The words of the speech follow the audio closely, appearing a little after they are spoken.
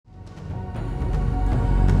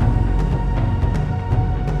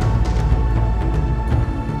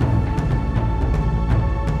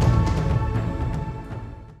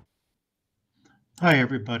Hi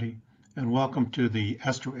everybody, and welcome to the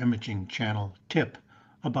Astroimaging channel tip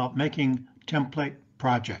about making template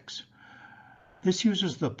projects. This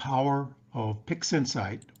uses the power of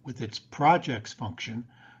PixInsight with its projects function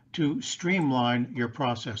to streamline your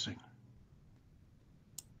processing.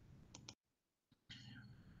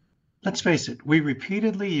 Let's face it, we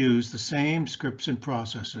repeatedly use the same scripts and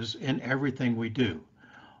processes in everything we do.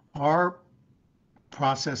 Our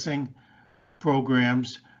processing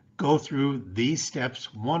programs go through these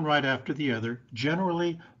steps one right after the other,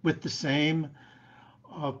 generally with the same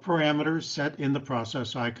parameters set in the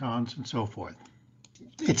process icons and so forth.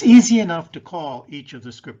 It's easy enough to call each of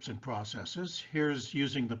the scripts and processes. Here's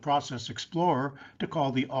using the Process Explorer to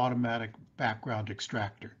call the automatic background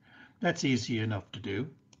extractor. That's easy enough to do.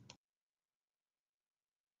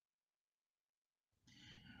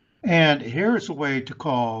 And here's a way to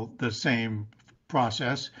call the same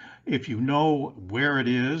process. If you know where it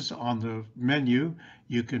is on the menu,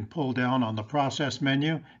 you can pull down on the process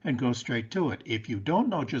menu and go straight to it. If you don't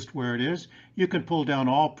know just where it is, you can pull down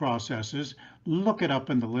all processes, look it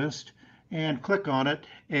up in the list, and click on it,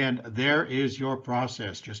 and there is your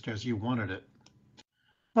process just as you wanted it.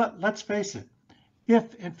 But let's face it,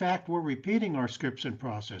 if in fact we're repeating our scripts and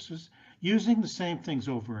processes, using the same things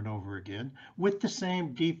over and over again with the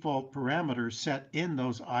same default parameters set in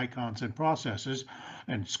those icons and processes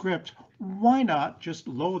and scripts, why not just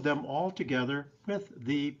load them all together with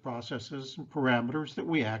the processes and parameters that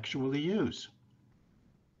we actually use?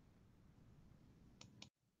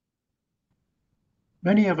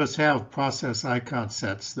 Many of us have process icon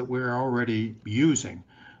sets that we're already using.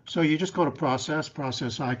 So you just go to process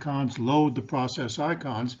icons, load the process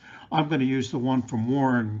icons. I'm going to use the one from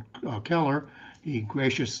Warren Keller. He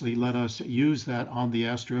graciously let us use that on the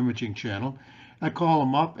Astroimaging channel. I call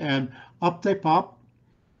them up and up they pop.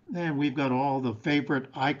 And we've got all the favorite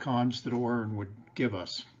icons that Warren would give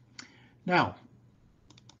us. Now,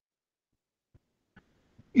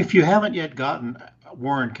 if you haven't yet gotten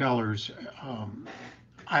Warren Keller's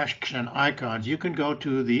action icons, you can go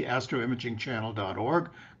to the astroimagingchannel.org,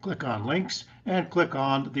 click on links, and click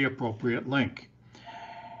on the appropriate link.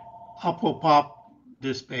 Up will pop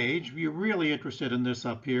this page. If you're really interested in this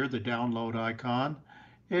up here, the download icon,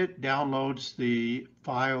 it downloads the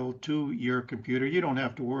file to your computer. You don't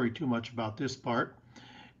have to worry too much about this part.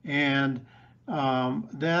 And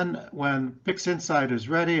then when PixInsight is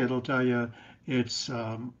ready, it'll tell you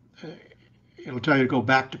to go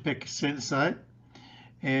back to PixInsight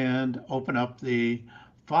and open up the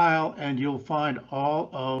file, and you'll find all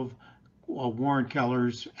of Warren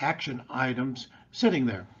Keller's action items sitting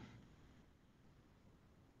there.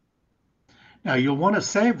 Now you'll want to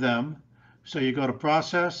save them, so you go to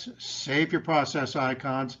Process, save your process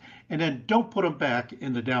icons, and then don't put them back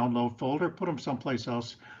in the download folder. Put them someplace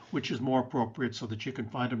else, which is more appropriate so that you can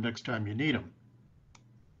find them next time you need them.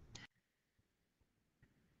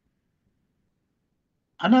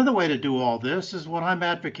 Another way to do all this is what I'm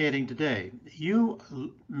advocating today. You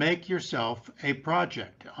make yourself a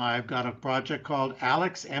project. I've got a project called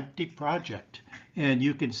Alex Empty Project, and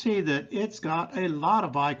you can see that it's got a lot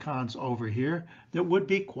of icons over here that would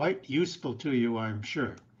be quite useful to you, I'm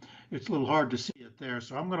sure. It's a little hard to see it there,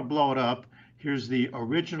 so I'm going to blow it up. Here's the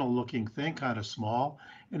original looking thing, kind of small.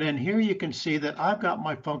 And then here you can see that I've got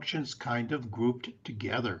my functions kind of grouped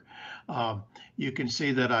together. You can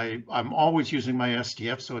see that I'm always using my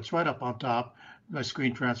STF, so it's right up on top. My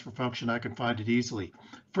screen transfer function, I can find it easily.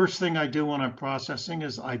 First thing I do when I'm processing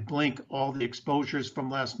is I blink all the exposures from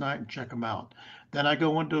last night and check them out. Then I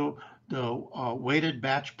go into the weighted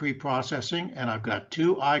batch pre-processing, and I've got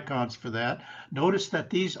two icons for that. Notice that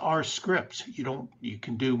these are scripts. You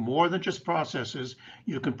can do more than just processes.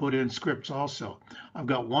 You can put in scripts also. I've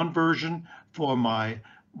got one version for my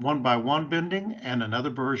 1x1 binding and another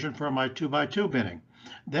version for my 2x2 binding.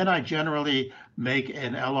 Then I generally make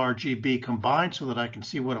an LRGB combined so that I can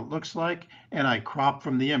see what it looks like, and I crop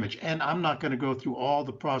from the image. And I'm not going to go through all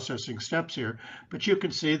the processing steps here, but you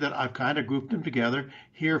can see that I've kind of grouped them together.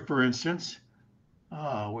 Here, for instance,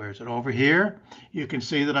 where is it? Over here, you can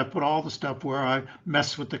see that I put all the stuff where I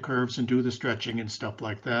mess with the curves and do the stretching and stuff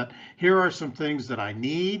like that. Here are some things that I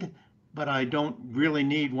need, but I don't really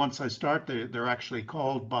need once I start. They're actually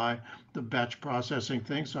called by the batch processing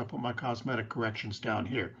thing, so I put my cosmetic corrections down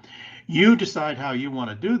here. You decide how you want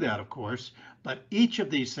to do that, of course, but each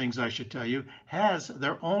of these things, I should tell you, has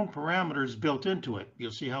their own parameters built into it.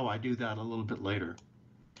 You'll see how I do that a little bit later.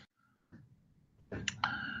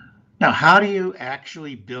 Now, how do you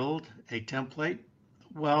actually build a template?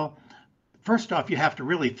 Well, first off, you have to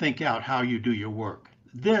really think out how you do your work.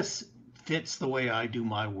 This fits the way I do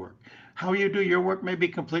my work. how you do your work may be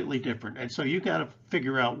completely different. And so you got to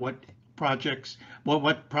figure out what projects,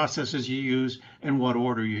 what processes you use and what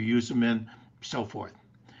order you use them in, so forth.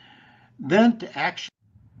 Then to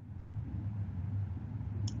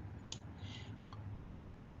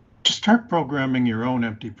start programming your own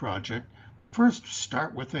empty project, first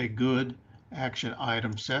start with a good action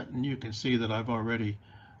item set, and you can see that I've already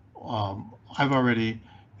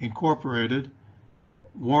incorporated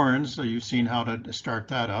warrants, so you've seen how to start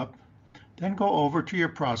that up. Then go over to your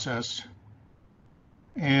process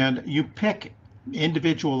and you pick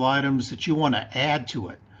individual items that you want to add to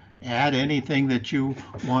it. Add anything that you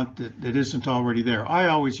want that isn't already there. I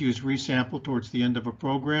always use resample towards the end of a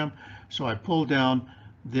program, so I pull down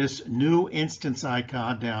this new instance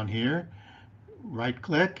icon down here, right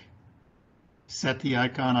click, set the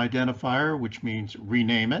icon identifier, which means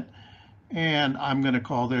rename it, and I'm going to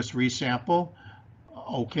call this resample.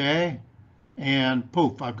 Okay, and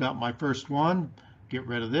poof, I've got my first one. Get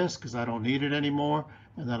rid of this because I don't need it anymore.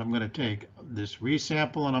 And then I'm going to take this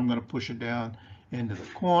resample and I'm going to push it down into the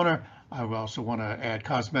corner. I also want to add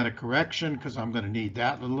cosmetic correction because I'm going to need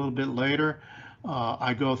that a little bit later.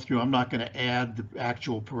 I go through, I'm not going to add the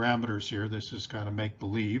actual parameters here. This is kind of make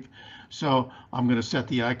believe. So I'm going to set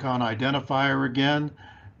the icon identifier again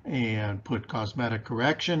and put cosmetic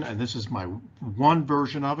correction. And this is my one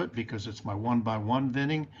version of it because it's my 1x1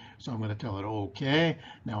 binning. So I'm going to tell it OK.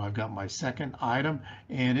 Now I've got my second item,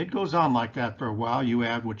 and it goes on like that for a while. You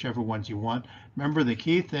add whichever ones you want. Remember, the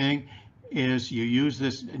key thing is you use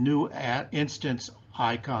this new instance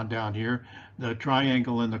icon down here, the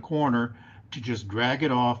triangle in the corner, to just drag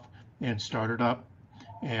it off and start it up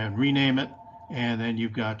and rename it. And then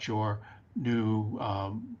you've got your new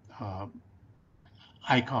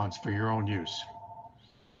icons for your own use.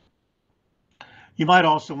 You might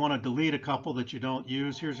also want to delete a couple that you don't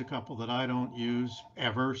use. Here's a couple that I don't use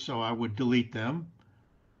ever, so I would delete them.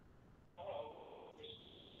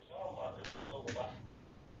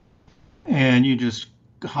 And you just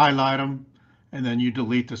highlight them, and then you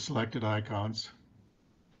delete the selected icons.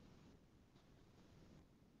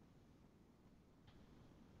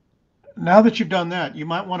 Now that you've done that, you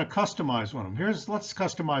might want to customize one of them. Let's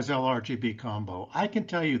customize LRGB combo. I can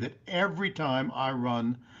tell you that every time I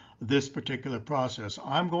run this particular process,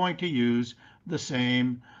 I'm going to use the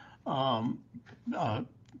same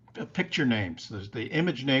picture names. The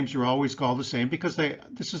image names are always called the same because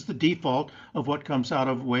this is the default of what comes out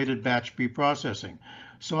of weighted batch pre-processing.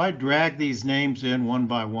 So I drag these names in one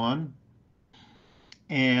by one.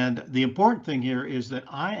 And the important thing here is that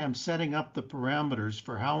I am setting up the parameters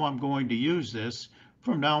for how I'm going to use this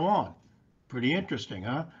from now on. Pretty interesting,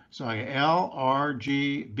 huh? So I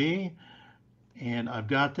LRGB, and I've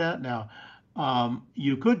got that. Now,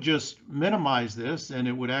 you could just minimize this and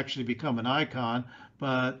it would actually become an icon,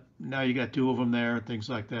 but now you got two of them there, things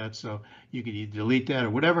like that. So you can either delete that or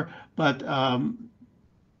whatever. But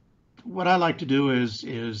what I like to do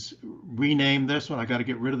is rename this one. I got to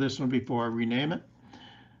get rid of this one before I rename it.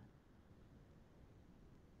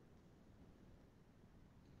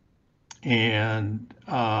 And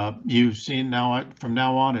you've seen now, from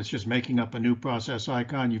now on, it's just making up a new process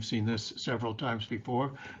icon. You've seen this several times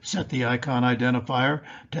before. Set the icon identifier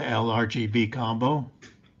to LRGB combo.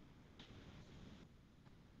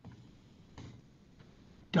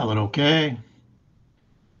 Tell it OK.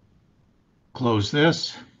 Close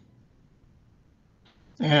this.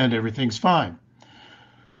 And everything's fine.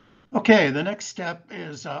 Okay, the next step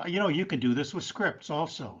is, you can do this with scripts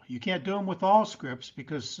also. You can't do them with all scripts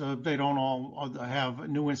because they don't all have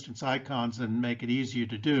new instance icons and make it easier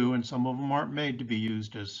to do, and some of them aren't made to be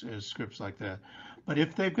used as scripts like that. But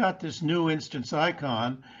if they've got this new instance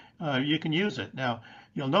icon, you can use it. Now,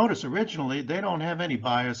 you'll notice originally they don't have any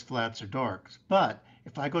bias, flats, or darks. But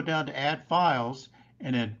if I go down to add files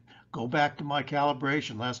and then go back to my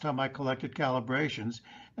calibration, last time I collected calibrations,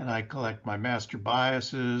 and I collect my master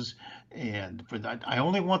biases, and for that I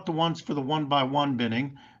only want the ones for the 1x1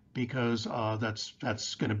 binning because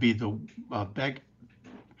that's going to be the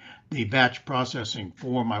batch processing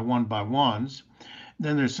for my 1x1s.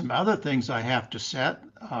 Then there's some other things I have to set.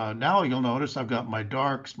 Now you'll notice I've got my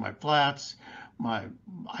darks, my flats, I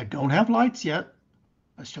don't have lights yet.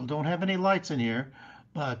 I still don't have any lights in here,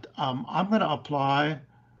 but I'm going to apply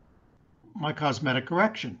my cosmetic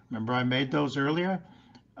correction. Remember I made those earlier?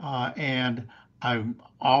 And I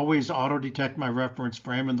always auto detect my reference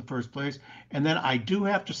frame in the first place. And then I do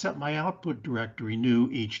have to set my output directory new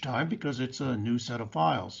each time because it's a new set of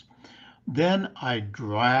files. Then I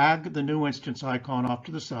drag the new instance icon off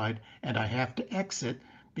to the side, and I have to exit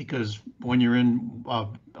because when you're in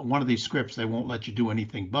one of these scripts, they won't let you do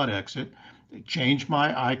anything but exit. change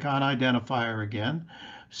my icon identifier again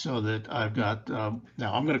so that I've got, now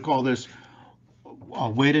I'm going to call this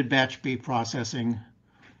weighted batch preprocessing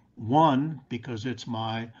 1 because it's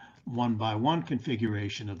my 1-by-1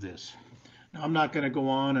 configuration of this. Now, I'm not going to go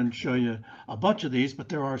on and show you a bunch of these, but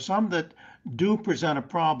there are some that do present a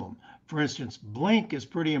problem. For instance, blink is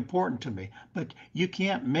pretty important to me, but you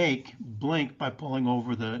can't make blink by pulling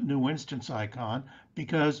over the new instance icon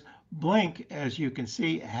because blink, as you can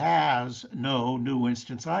see, has no new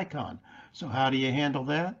instance icon. So how do you handle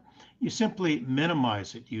that? You simply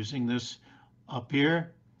minimize it using this up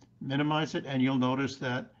here, minimize it, and you'll notice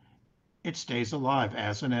that it stays alive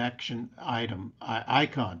as an action item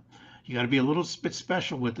icon. You got to be a little bit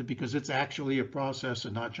special with it because it's actually a process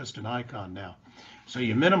and not just an icon now. So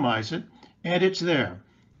you minimize it and it's there.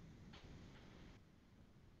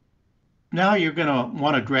 Now you're going to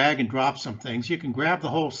want to drag and drop some things. You can grab the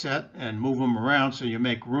whole set and move them around so you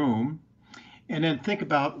make room, and then think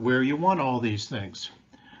about where you want all these things.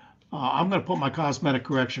 I'm going to put my cosmetic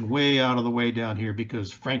correction way out of the way down here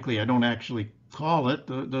because frankly I don't actually call it,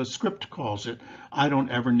 the script calls it. I don't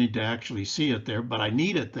ever need to actually see it there, but I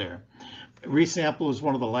need it there. Resample is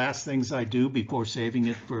one of the last things I do before saving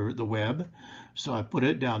it for the web. So I put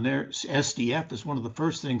it down there. SDF is one of the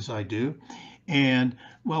first things I do. And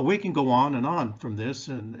well, we can go on and on from this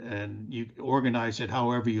and you organize it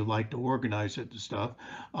however you like to organize it and stuff.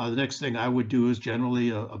 The next thing I would do is generally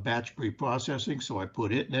a batch pre-processing. So I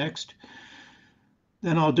put it next.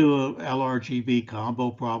 Then I'll do a LRGB combo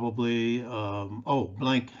probably. Oh,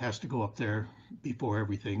 blank has to go up there before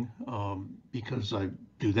everything because I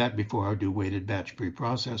do that before I do weighted batch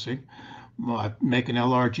pre-processing. I make an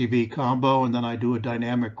LRGB combo and then I do a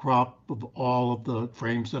dynamic crop of all of the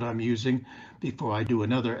frames that I'm using before I do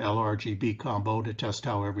another LRGB combo to test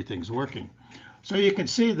how everything's working. So you can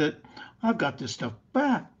see that I've got this stuff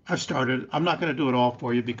back. I've started. I'm not going to do it all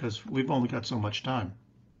for you because we've only got so much time.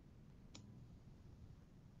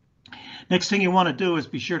 Next thing you want to do is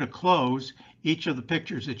be sure to close each of the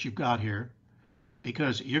pictures that you've got here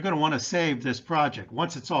because you're going to want to save this project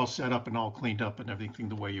once it's all set up and all cleaned up and everything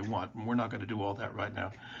the way you want. And we're not going to do all that right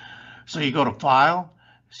now. So you go to File,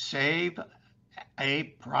 Save a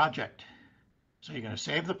Project. So you're going to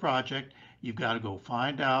save the project. You've got to go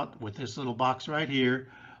find out with this little box right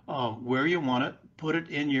here where you want it. Put it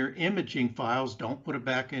in your imaging files. Don't put it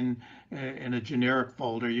back in a generic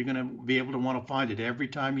folder. You're going to be able to want to find it every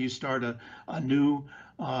time you start a new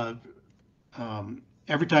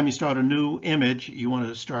every time you start a new image. You want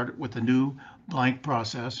to start with a new blank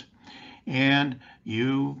process, and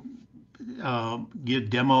you get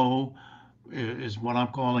demo is what I'm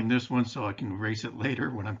calling this one, so I can erase it later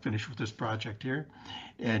when I'm finished with this project here.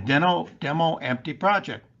 And demo empty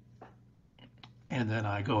project, and then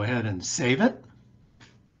I go ahead and save it.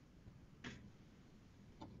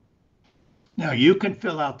 Now you can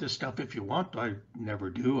fill out this stuff if you want. I never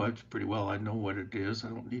do. It's pretty well I know what it is. I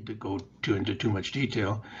don't need to go into too much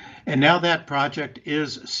detail. And now that project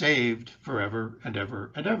is saved forever and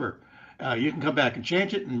ever and ever. You can come back and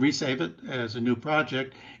change it and resave it as a new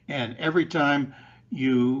project. And every time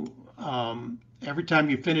you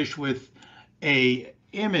finish with a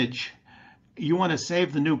image, you want to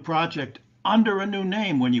save the new project under a new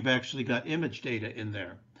name when you've actually got image data in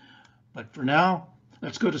there. But for now,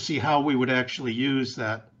 let's go to see how we would actually use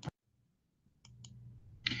that.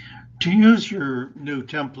 To use your new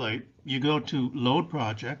template, you go to Load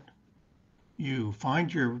Project. You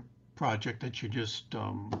find your project that you just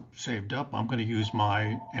saved up. I'm going to use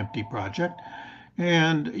my empty project,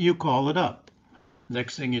 and you call it up.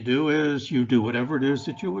 Next thing you do is you do whatever it is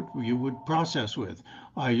that you would process with.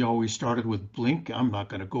 I always started with blink. I'm not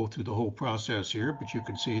going to go through the whole process here, but you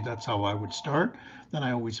can see that's how I would start. Then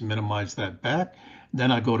I always minimize that back. Then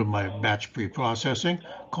I go to my batch pre-processing,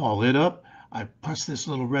 call it up. I press this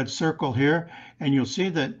little red circle here, and you'll see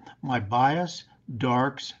that my bias,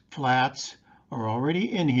 darks, flats are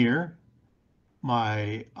already in here. When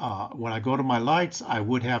I go to my lights, I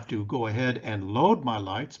would have to go ahead and load my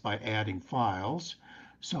lights by adding files.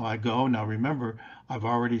 So I go, now remember, I've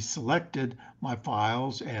already selected my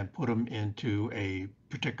files and put them into a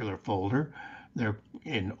particular folder. They're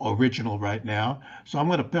in original right now. So I'm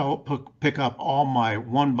going to pick up all my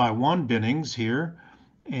 1-by-1 binnings here,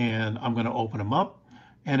 and I'm going to open them up,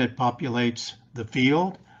 and it populates the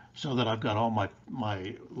field so that I've got all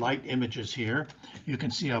my light images here. You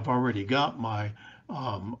can see I've already got my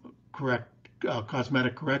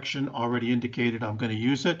cosmetic correction already indicated I'm going to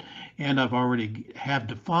use it, and I've already have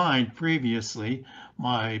defined previously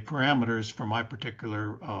my parameters for my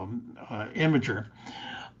particular imager.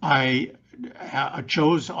 I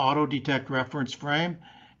chose auto detect reference frame,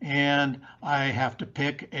 and I have to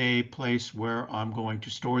pick a place where I'm going to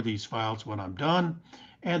store these files when I'm done,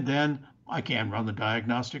 and then I can run the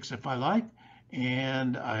diagnostics if I like,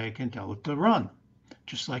 and I can tell it to run,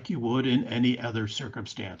 just like you would in any other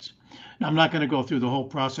circumstance. Now, I'm not going to go through the whole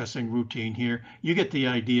processing routine here. You get the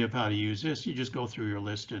idea of how to use this. You just go through your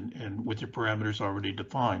list and with your parameters already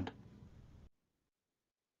defined.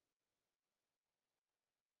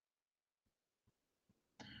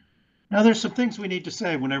 Now, there's some things we need to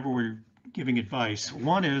say whenever we're giving advice.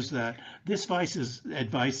 One is that this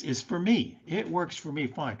advice is for me. It works for me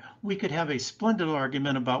fine. We could have a splendid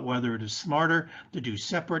argument about whether it is smarter to do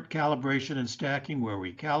separate calibration and stacking where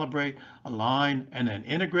we calibrate, align, and then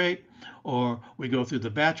integrate, or we go through the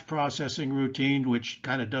batch processing routine, which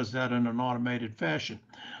kind of does that in an automated fashion.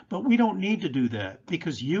 But we don't need to do that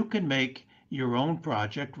because you can make your own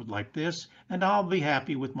project like this, and I'll be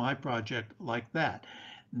happy with my project like that.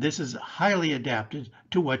 This is highly adapted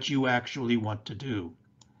to what you actually want to do.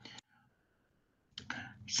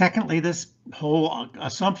 Secondly, this whole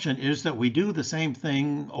assumption is that we do the same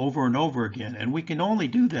thing over and over again, and we can only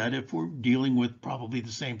do that if we're dealing with probably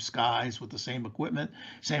the same skies with the same equipment,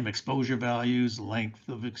 same exposure values, length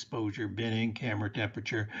of exposure, binning, camera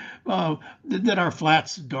temperature, that our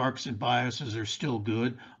flats, darks, and biases are still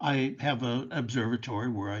good. I have an observatory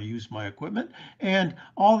where I use my equipment, and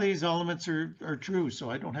all these elements are true, so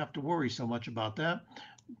I don't have to worry so much about that.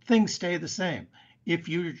 Things stay the same. If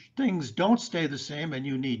your things don't stay the same and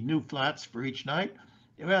you need new flats for each night,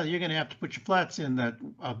 well, you're going to have to put your flats in that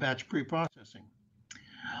batch pre-processing.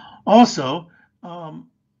 Also,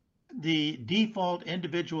 the default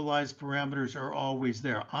individualized parameters are always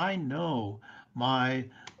there. I know my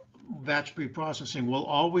batch pre-processing will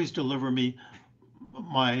always deliver me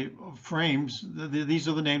my frames. These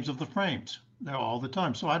are the names of the frames. They're all the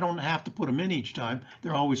time. So I don't have to put them in each time.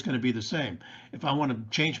 They're always going to be the same. If I want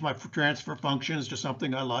to change my transfer functions to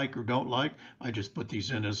something I like or don't like, I just put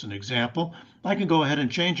these in as an example. I can go ahead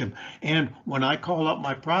and change them. And when I call up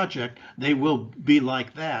my project, they will be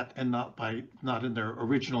like that and not in their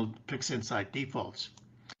original PixInsight defaults.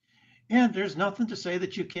 And there's nothing to say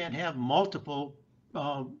that you can't have multiple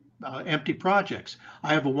empty projects.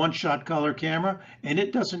 I have a one-shot color camera and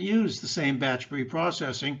it doesn't use the same batch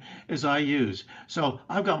pre-processing as I use. So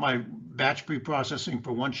I've got my batch pre-processing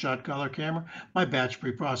for one-shot color camera, my batch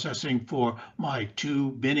pre-processing for my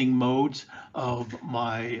two binning modes of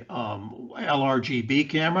my LRGB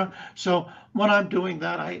camera. So when I'm doing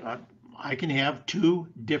that, I can have two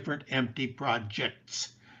different empty projects,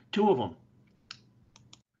 two of them.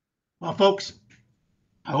 Well, folks,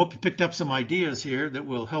 I hope you picked up some ideas here that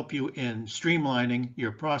will help you in streamlining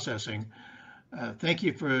your processing. Thank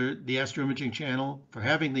you for the Astroimaging channel for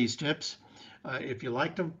having these tips. If you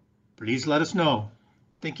liked them, please let us know.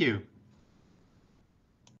 Thank you.